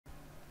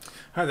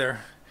Hi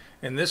there.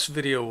 In this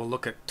video we'll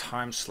look at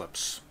time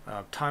slips.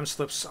 Time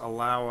slips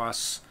allow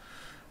us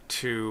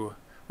to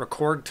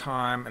record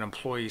time an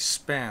employee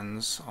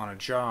spends on a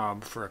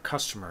job for a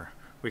customer.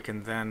 We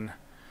can then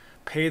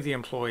pay the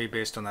employee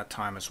based on that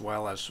time as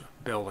well as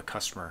bill the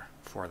customer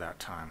for that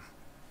time.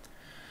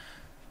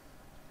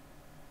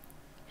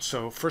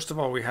 So first of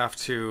all we have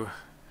to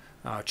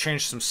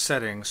change some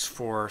settings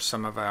for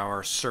some of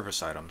our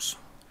service items.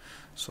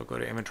 So go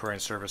to Inventory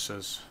and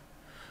Services.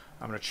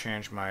 I'm going to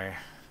change my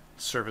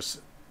service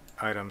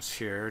items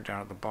here.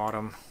 Down at the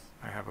bottom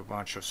I have a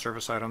bunch of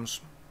service items.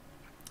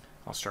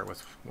 I'll start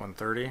with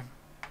 130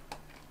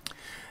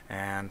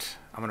 and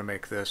I'm going to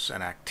make this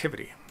an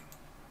activity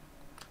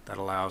that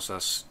allows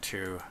us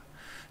to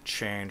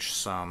change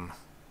some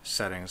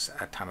settings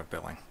at time of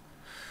billing.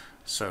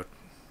 So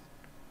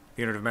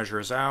the unit of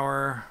measure is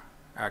hour,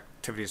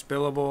 activity is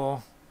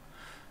billable,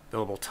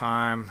 billable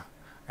time,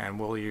 and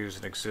we'll use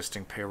an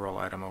existing payroll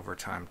item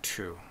overtime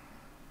 2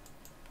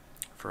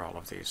 for all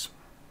of these.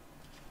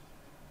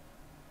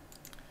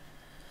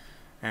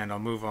 And I'll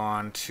move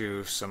on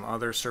to some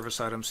other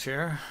service items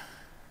here.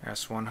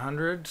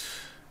 S100,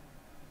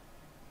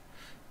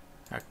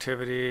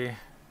 activity,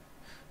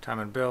 time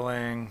and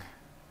billing,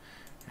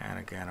 and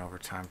again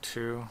overtime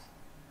 2,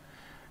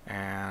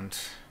 and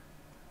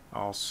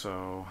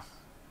also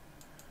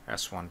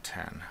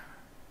S110.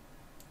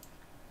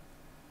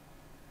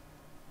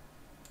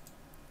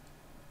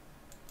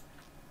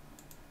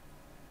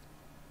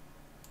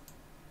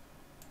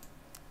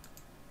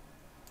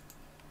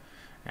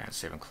 And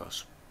save and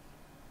close.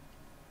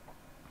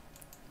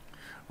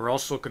 We're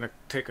also going to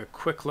take a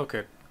quick look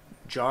at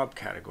job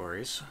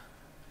categories.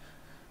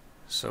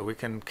 So we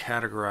can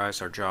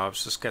categorize our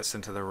jobs. This gets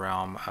into the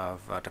realm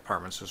of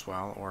departments as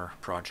well, or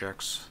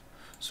projects.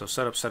 So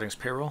setup settings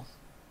payroll.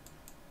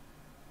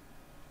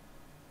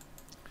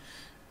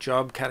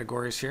 Job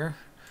categories here.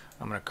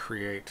 I'm going to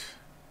create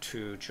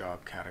 2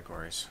 job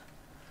categories.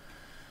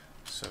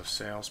 So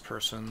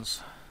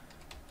salespersons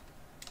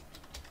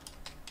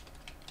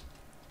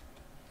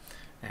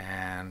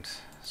and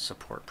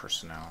support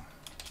personnel.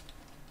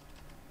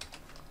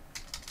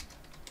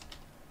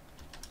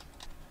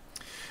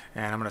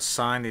 And I'm going to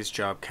assign these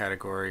job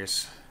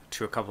categories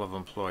to a couple of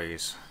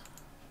employees.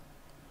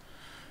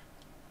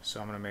 So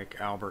I'm going to make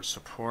Albert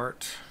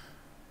support,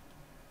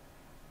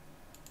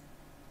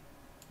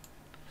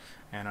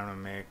 and I'm going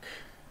to make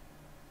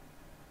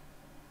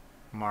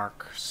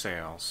Mark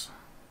sales.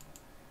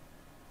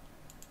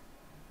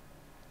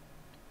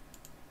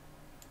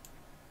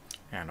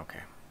 And OK.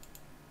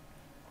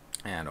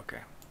 And OK.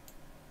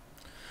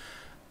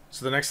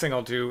 So the next thing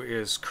I'll do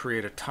is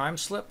create a time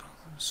slip.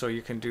 So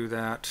you can do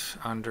that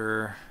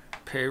under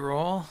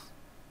payroll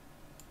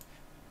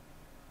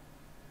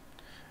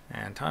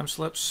and time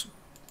slips.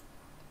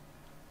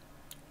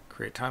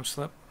 Create time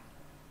slip.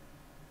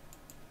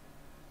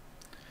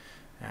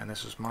 And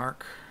this is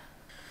Mark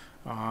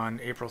on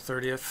April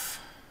 30th.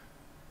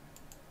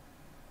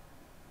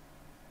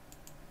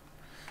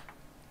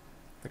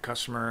 The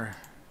customer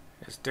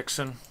is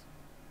Dixon.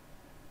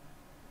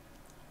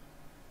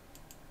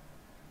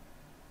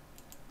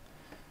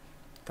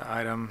 The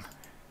item,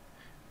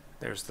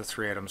 there's the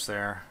 3 items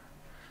there.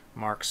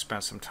 Mark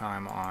spent some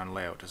time on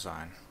layout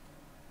design.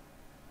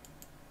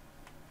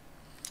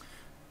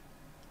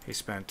 He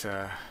spent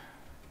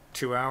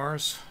 2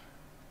 hours.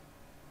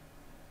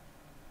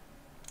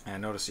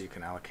 And notice that you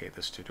can allocate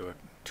this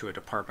to a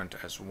department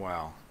as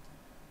well.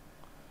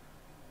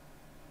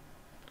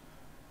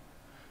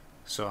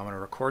 So I'm going to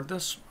record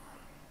this.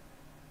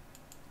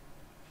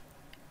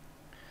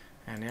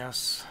 And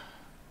yes,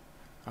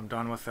 I'm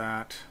done with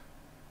that.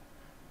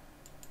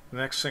 The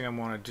next thing I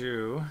want to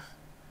do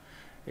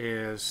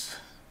is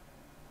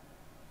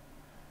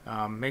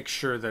make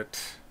sure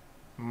that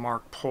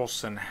Mark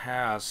Polson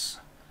has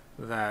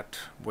that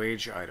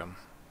wage item.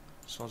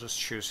 So I'll just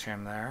choose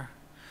him there.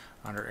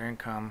 Under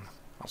income,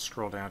 I'll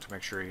scroll down to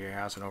make sure he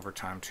has an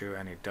overtime 2,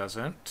 and he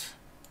doesn't.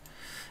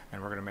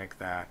 And we're going to make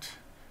that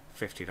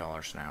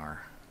 $50 an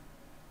hour.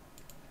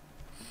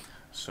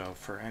 So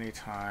for any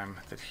time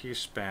that he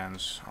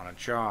spends on a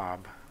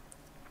job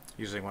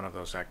using one of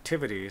those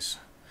activities,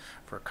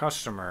 for a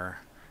customer,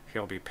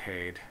 he'll be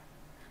paid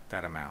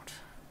that amount,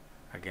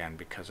 again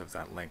because of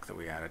that link that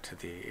we added to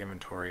the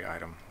inventory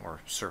item or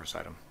service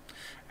item.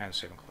 And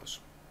save and close.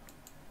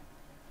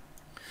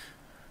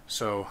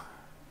 So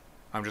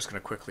I'm just going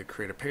to quickly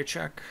create a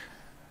paycheck.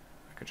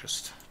 I could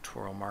just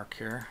twirl Mark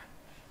here.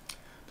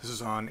 This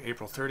is on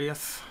April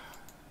 30th.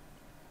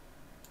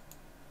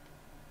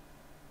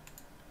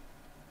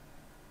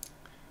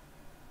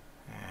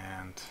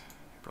 And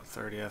April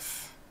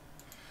 30th.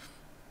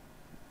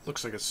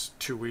 Looks like it's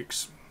 2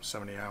 weeks,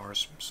 70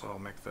 hours, so I'll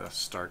make the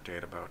start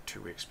date about 2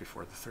 weeks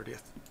before the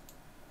 30th.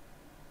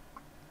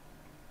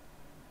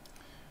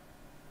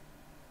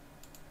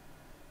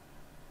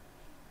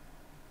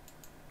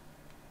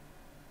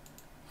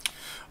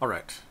 All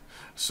right,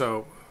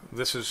 so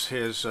this is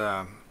his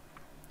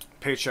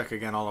paycheck.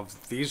 Again, all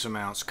of these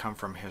amounts come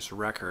from his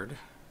record.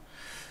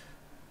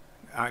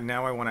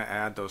 Now I want to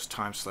add those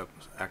time slip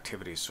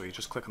activities, so you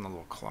just click on the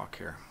little clock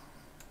here.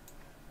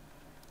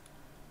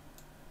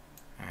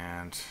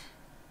 And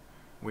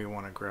we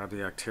want to grab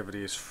the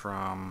activities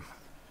from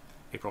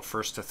April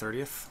 1st to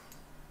 30th.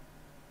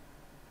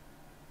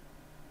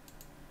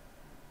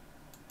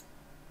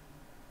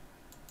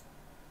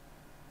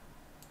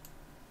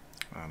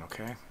 And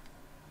OK.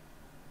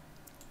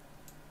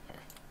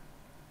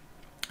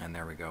 And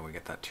there we go. We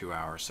get that 2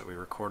 hours that we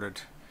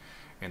recorded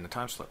in the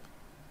time slip.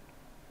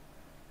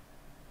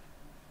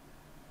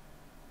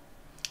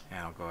 And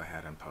I'll go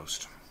ahead and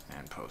post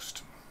and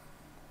post.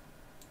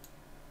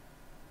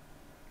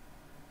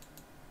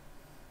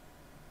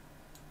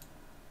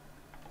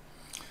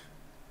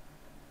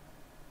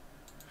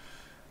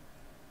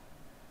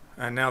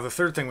 And now the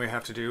third thing we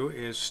have to do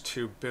is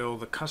to bill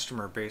the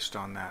customer based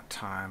on that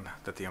time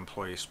that the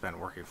employee spent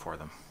working for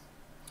them.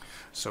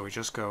 So we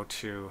just go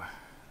to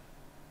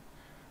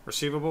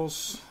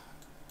Receivables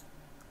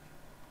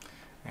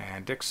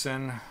and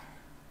Dixon,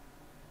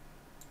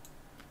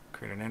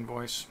 create an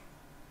invoice.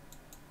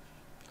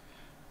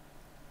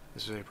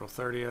 This is April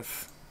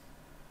 30th.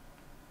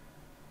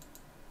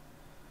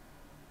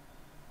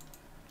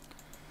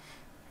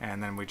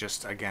 And then we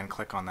just again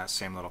click on that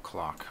same little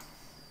clock.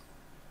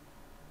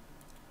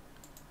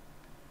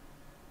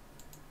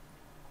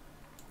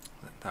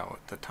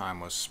 The time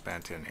was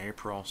spent in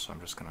April, so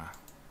I'm just going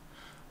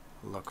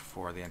to look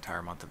for the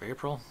entire month of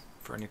April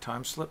for any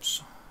time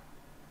slips.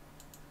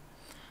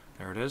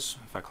 There it is.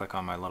 If I click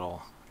on my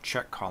little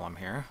check column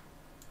here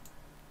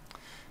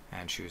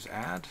and choose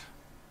Add,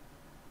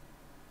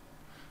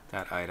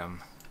 that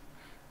item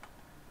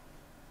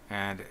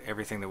and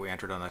everything that we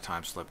entered on the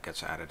time slip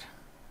gets added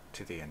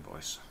to the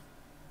invoice.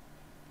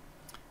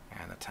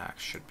 And the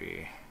tax should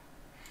be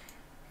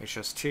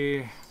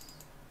HST.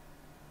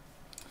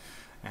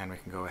 And we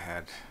can go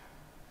ahead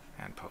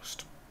and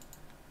post.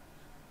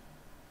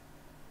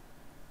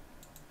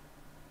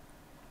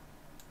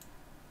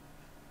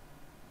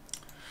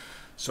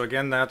 So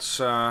again,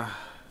 that's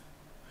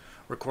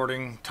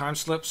recording time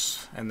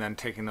slips and then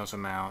taking those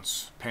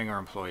amounts, paying our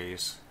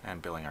employees,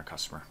 and billing our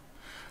customer.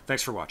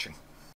 Thanks for watching.